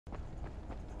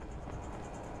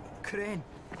Crane,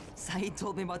 Saeed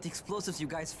told me about the explosives you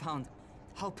guys found.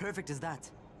 How perfect is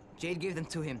that? Jade gave them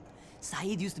to him.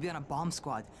 Saeed used to be on a bomb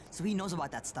squad, so he knows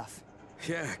about that stuff.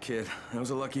 Yeah, kid. That was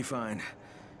a lucky find.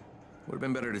 Would have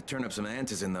been better to turn up some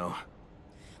antizin, though.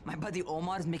 My buddy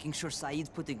Omar is making sure Saeed's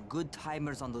putting good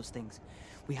timers on those things.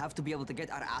 We have to be able to get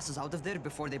our asses out of there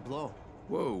before they blow.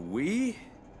 Whoa, we?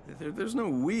 There's no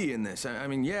we in this. I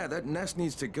mean, yeah, that nest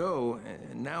needs to go,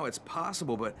 and now it's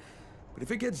possible, but if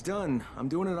it gets done, I'm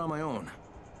doing it on my own.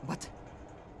 But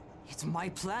it's my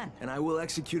plan. And I will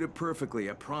execute it perfectly,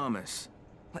 I promise.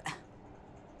 But...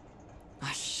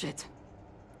 ah, shit.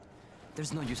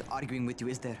 There's no use arguing with you,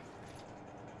 is there?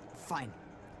 Fine.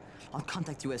 I'll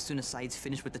contact you as soon as Saeed's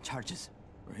finished with the charges.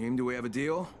 Rahim, do we have a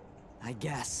deal? I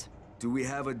guess. Do we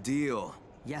have a deal?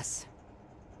 Yes.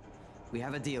 We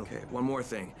have a deal. Okay, one more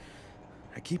thing.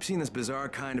 I keep seeing this bizarre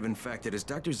kind of infected. Is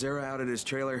Dr. Zere out at his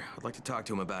trailer? I'd like to talk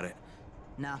to him about it.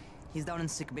 Nah, he's down in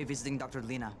sick bay visiting Dr.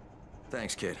 Lena.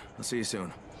 Thanks, kid. I'll see you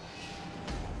soon.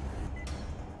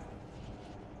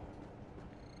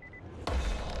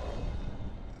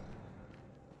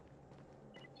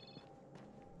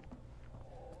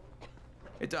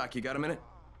 Hey, Doc, you got a minute?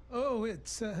 Oh,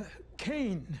 it's,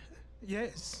 Kane.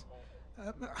 Yes.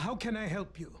 How can I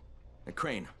help you? Hey,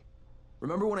 Crane.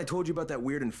 Remember when I told you about that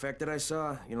weird infected I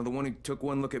saw? You know, the one who took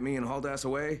one look at me and hauled ass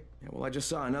away? Yeah, well, I just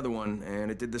saw another one, and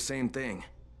it did the same thing.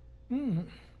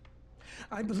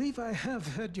 I believe I have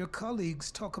heard your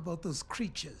colleagues talk about those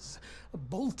creatures.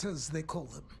 Bolters, they call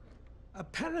them.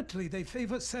 Apparently, they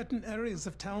favor certain areas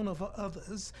of town over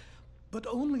others, but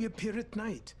only appear at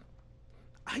night.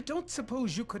 I don't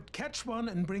suppose you could catch one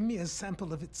and bring me a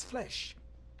sample of its flesh.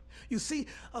 You see,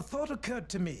 a thought occurred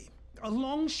to me. A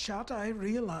long shot, I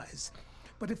realize.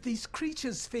 But if these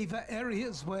creatures favor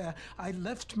areas where I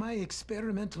left my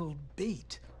experimental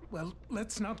bait, well,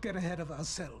 let's not get ahead of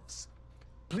ourselves.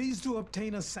 Please do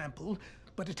obtain a sample,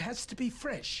 but it has to be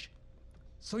fresh.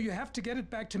 So you have to get it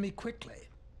back to me quickly.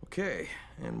 Okay,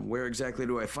 and where exactly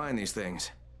do I find these things?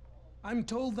 I'm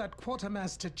told that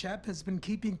Quartermaster chap has been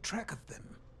keeping track of them.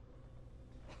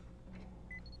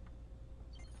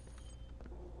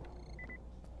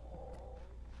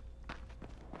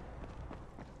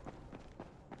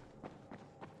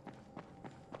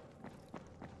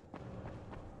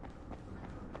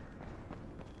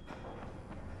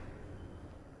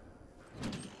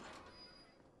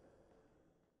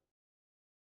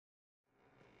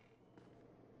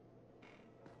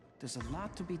 There's a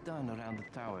lot to be done around the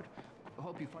tower. I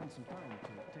hope you find some time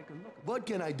to take a look at What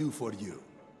can I do for you?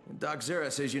 Doc Zere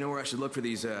says you know where I should look for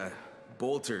these,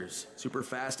 bolters. Super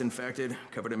fast infected,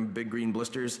 covered in big green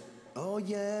blisters. Oh,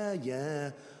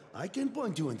 yeah. I can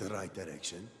point you in the right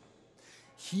direction.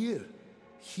 Here,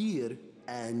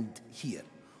 and here.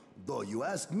 Though you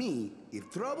ask me,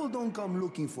 if trouble don't come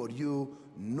looking for you,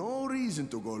 no reason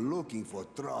to go looking for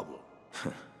trouble.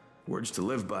 Words to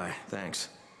live by, thanks.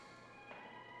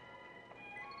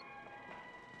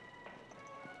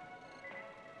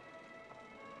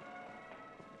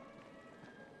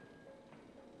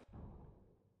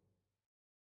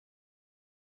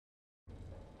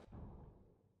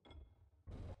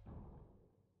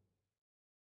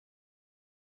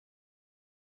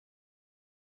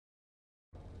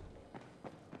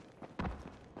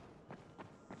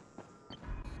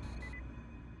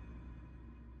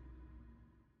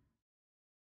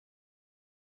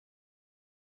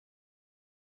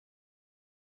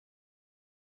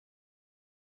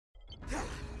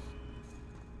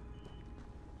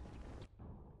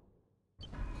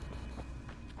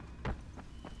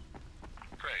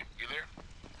 Crane, you there?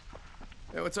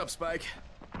 Hey, what's up, Spike?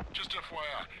 Just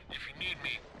FYI, if you need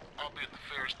me, I'll be at the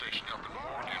ferry station helping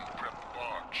Morgan prep the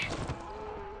barge.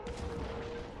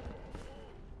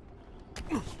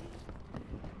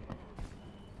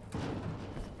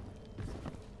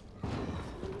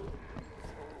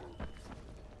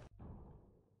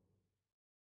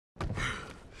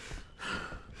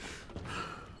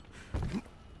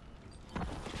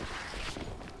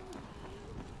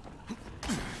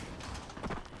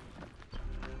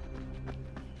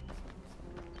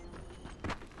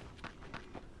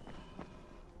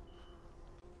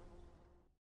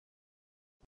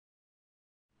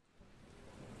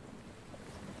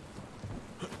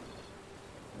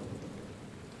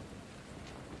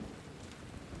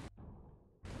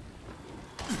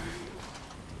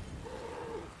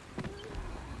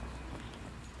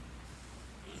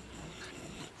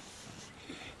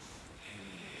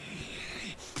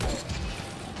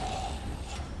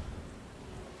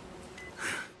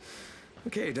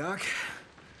 Okay, Doc.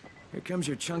 Here comes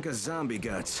your chunk of zombie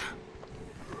guts.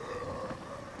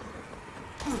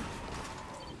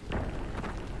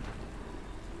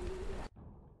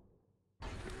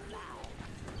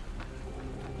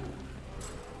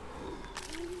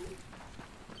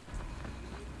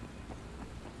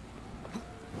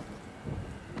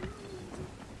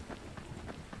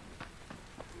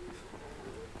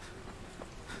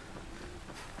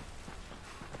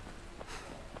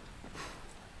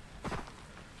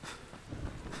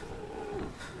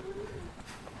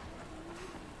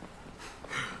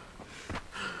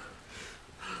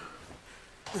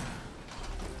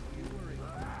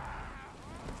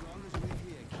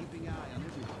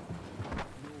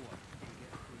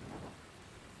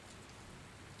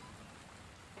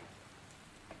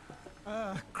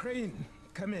 Crane,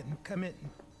 come in, come in.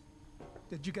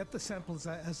 Did you get the samples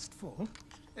I asked for?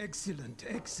 Excellent,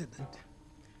 excellent.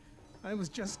 I was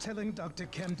just telling Dr.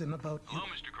 Camden about you. Hello,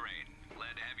 Mr. Crane.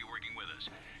 Glad to have you working with us.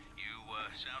 You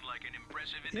sound like an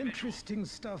impressive individual. Interesting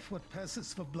stuff, what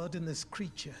passes for blood in this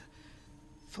creature.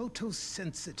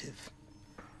 Photosensitive.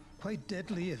 Quite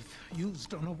deadly if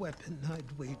used on a weapon,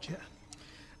 I'd wager.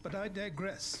 But I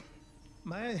digress.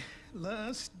 My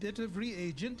last bit of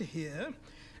reagent here,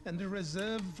 and a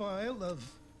reserve vial of...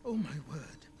 oh my word.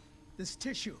 This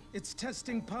tissue, it's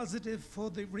testing positive for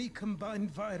the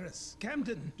recombined virus.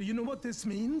 Camden, do you know what this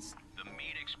means? The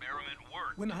meat experiment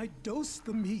worked. When I dose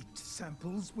the meat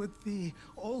samples with the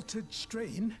altered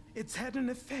strain, it's had an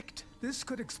effect. This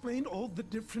could explain all the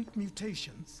different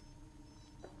mutations.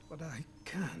 But I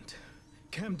can't.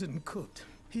 Camden could.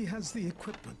 He has the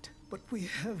equipment, but we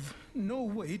have no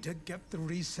way to get the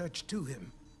research to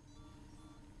him.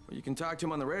 Well, you can talk to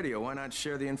him on the radio. Why not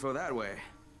share the info that way?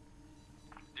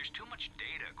 There's too much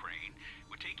data, Crane. It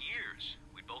would take years.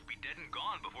 We'd both be dead and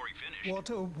gone before he finished.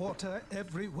 Water, water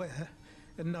everywhere,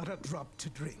 and not a drop to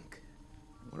drink.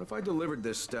 What if I delivered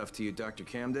this stuff to you, Dr.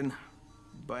 Camden?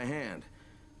 By hand.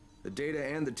 The data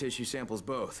and the tissue samples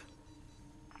both.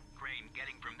 Crane,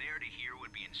 getting from there to here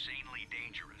would be insanely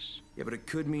dangerous. Yeah, but it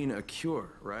could mean a cure,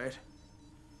 right?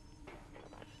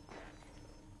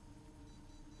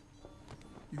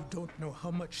 You don't know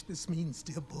how much this means,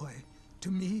 dear boy.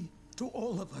 To me, to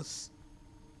all of us.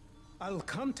 I'll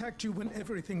contact you when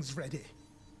everything's ready.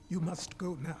 You must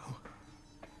go now.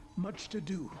 Much to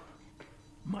do.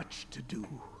 Much to do.